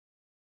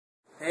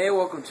Hey,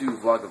 welcome to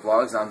Vlog of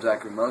Vlogs. I'm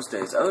Zachary most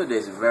days. Other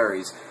days it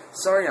varies.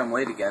 Sorry I'm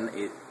late again.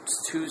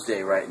 It's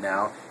Tuesday right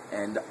now,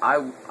 and I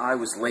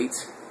was late.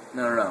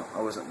 No,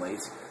 I wasn't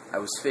late. I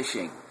was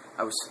fishing.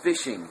 I was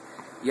fishing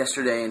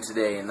yesterday and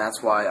today, and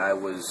that's why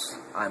I'm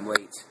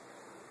late.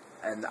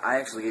 And I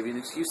actually gave you an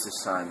excuse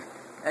this time.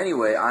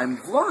 Anyway, I'm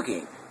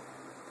vlogging,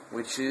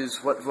 which is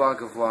what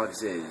Vlog of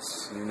Vlogs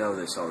is. You know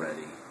this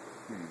already.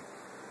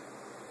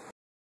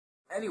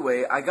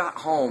 Anyway, I got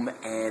home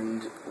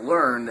and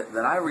learned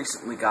that I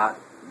recently got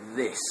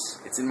this.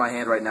 It's in my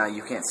hand right now.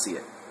 You can't see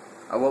it.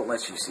 I won't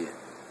let you see it.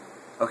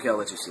 Okay, I'll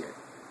let you see it.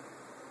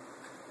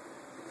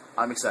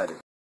 I'm excited.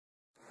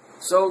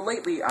 So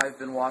lately, I've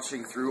been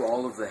watching through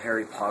all of the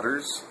Harry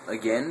Potters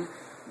again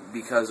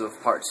because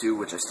of Part 2,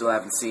 which I still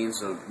haven't seen,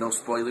 so no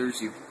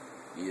spoilers, you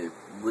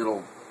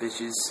little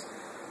bitches.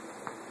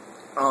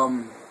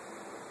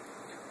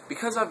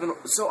 Because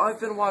I've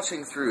been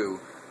watching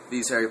through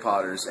these Harry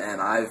Potters,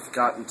 and I've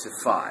gotten to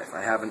 5.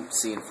 I haven't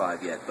seen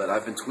 5 yet, but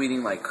I've been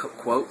tweeting, like,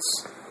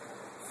 quotes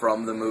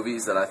from the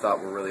movies that I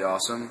thought were really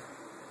awesome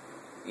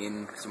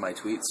into my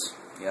tweets.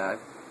 Yeah, I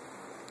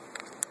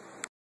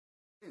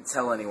didn't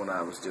tell anyone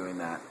I was doing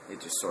that.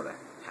 It just sort of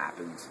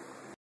happened.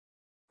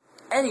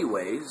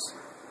 Anyways,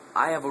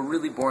 I have a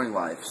really boring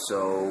life,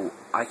 so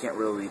I can't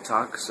really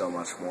talk so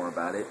much more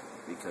about it,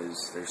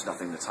 because there's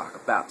nothing to talk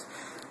about.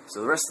 So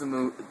the rest of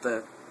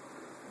the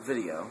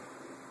video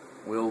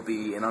will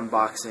be an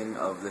unboxing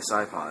of this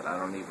iPod. I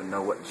don't even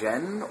know what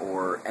gen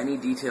or any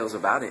details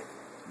about it,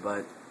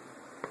 but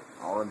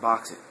I'll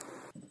unbox it.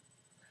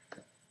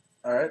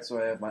 Alright,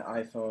 so I have my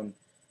iPhone,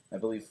 I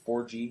believe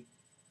 4G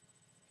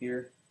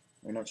here.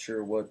 I'm not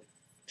sure what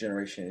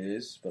generation it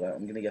is, but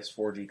I'm going to guess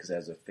 4G because it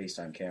has a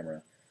FaceTime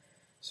camera.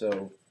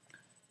 So,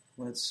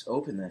 let's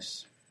open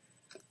this.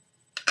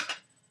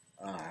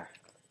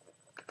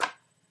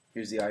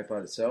 Here's the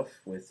iPod itself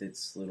with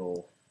its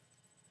little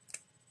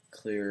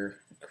clear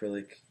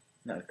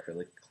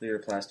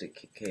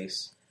plastic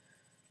case.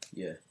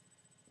 You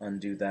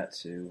undo that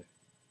to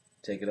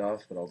take it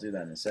off, but I'll do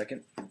that in a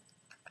second.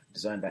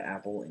 Designed by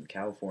Apple in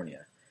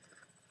California.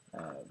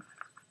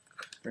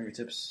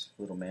 Fingertips,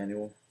 little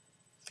manual,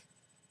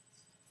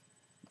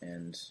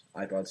 and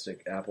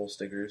Apple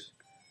stickers.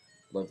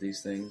 Love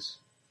these things.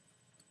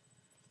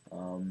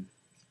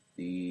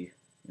 The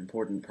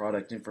important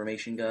product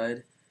information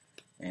guide,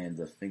 and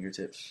the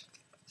fingertips,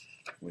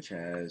 which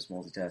has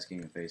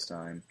multitasking and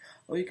FaceTime.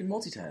 Oh, you can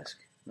multitask.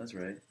 That's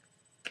right.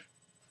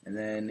 And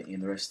then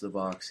in the rest of the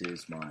box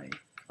is my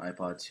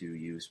iPod 2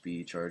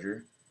 USB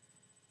charger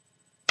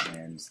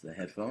and the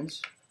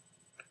headphones.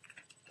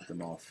 Put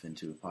them off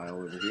into a pile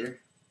over here.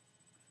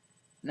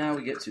 Now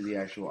we get to the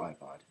actual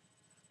iPod,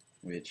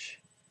 which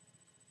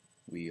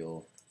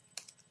we'll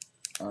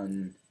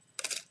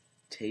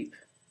untape.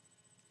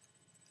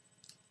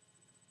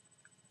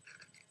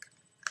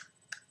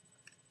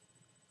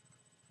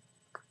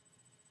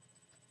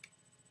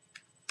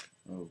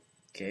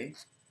 Okay.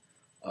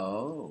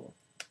 Oh.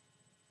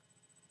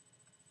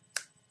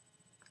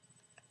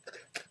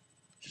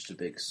 Just a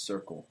big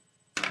circle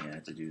I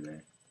had to do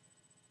there.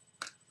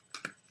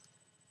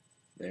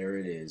 There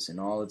it is in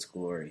all its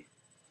glory.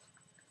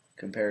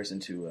 Comparison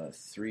to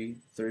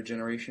third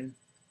generation.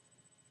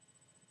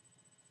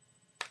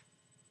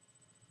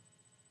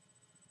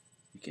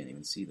 You can't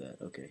even see that.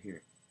 Okay,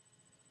 here.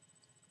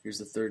 Here's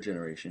the third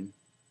generation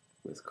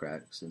with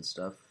cracks and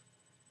stuff.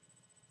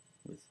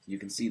 You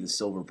can see the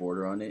silver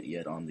border on it,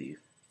 yet on the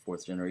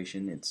fourth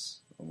generation it's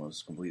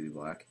almost completely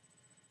black.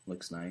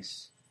 Looks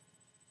nice.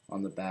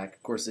 On the back,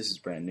 of course this is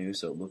brand new,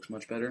 so it looks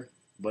much better,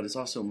 but it's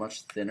also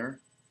much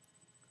thinner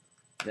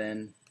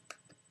than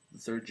the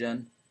third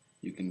gen.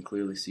 You can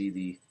clearly see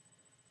the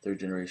third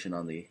generation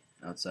on the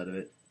outside of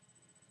it,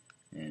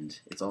 and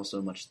it's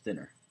also much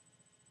thinner,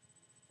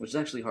 which is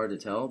actually hard to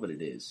tell, but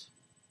it is.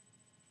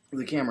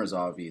 The camera is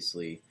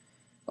obviously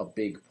a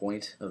big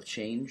point of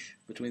change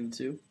between the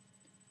two.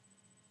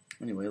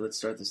 Anyway, let's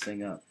start this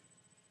thing up.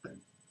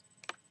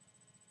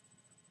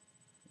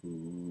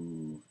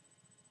 Ooh.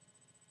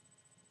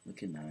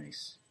 Looking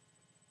nice.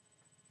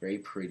 Very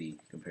pretty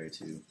compared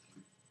to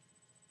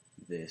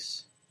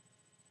this.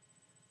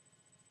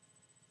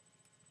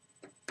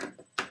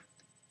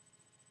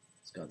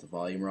 It's got the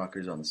volume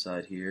rockers on the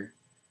side here,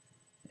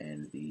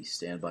 and the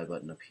standby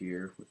button up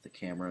here with the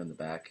camera in the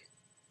back.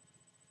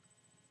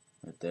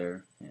 Right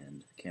there,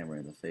 and camera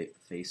in the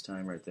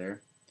FaceTime right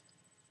there.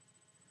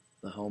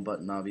 The home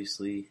button,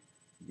 obviously.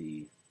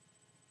 Is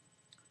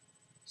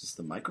this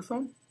the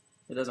microphone?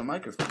 It has a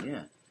microphone,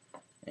 yeah.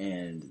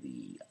 And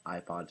the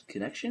iPod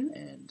connection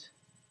and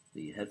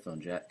the headphone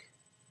jack.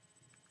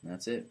 And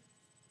that's it.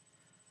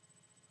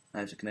 I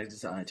have to connect it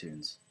to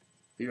iTunes.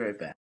 Be right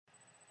back.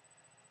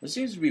 There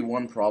seems to be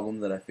one problem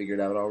that I figured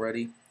out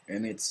already,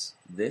 and it's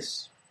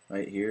this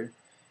right here.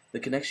 The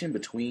connection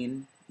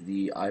between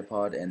the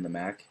iPod and the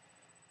Mac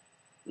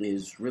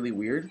is really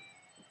weird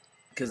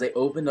because they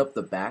opened up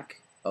the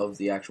back of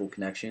the actual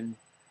connection,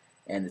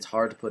 and it's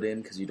hard to put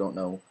in because you don't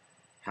know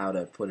how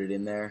to put it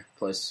in there.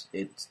 Plus,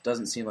 it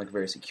doesn't seem like a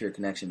very secure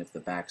connection if the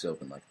back's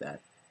open like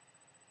that.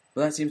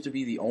 But that seems to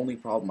be the only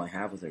problem I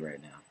have with it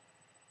right now.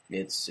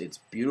 It's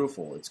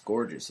beautiful, it's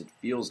gorgeous, it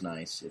feels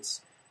nice,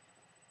 it's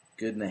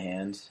good in the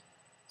hand,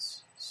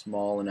 it's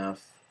small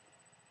enough.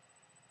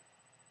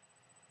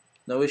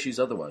 No issues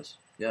otherwise.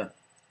 Yeah,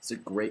 it's a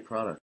great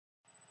product.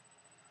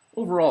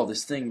 Overall,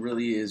 this thing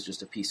really is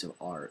just a piece of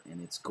art,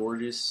 and it's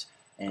gorgeous,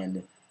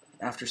 and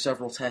after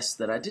several tests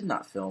that I did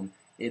not film,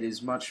 it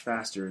is much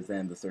faster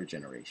than the third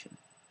generation.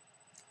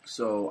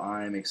 So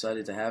I'm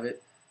excited to have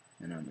it,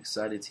 and I'm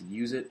excited to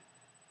use it,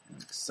 and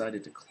I'm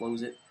excited to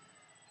close it.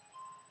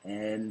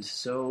 And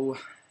so,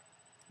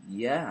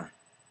 yeah,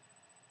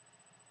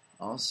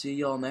 I'll see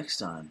y'all next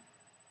time.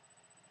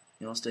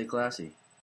 Y'all stay classy.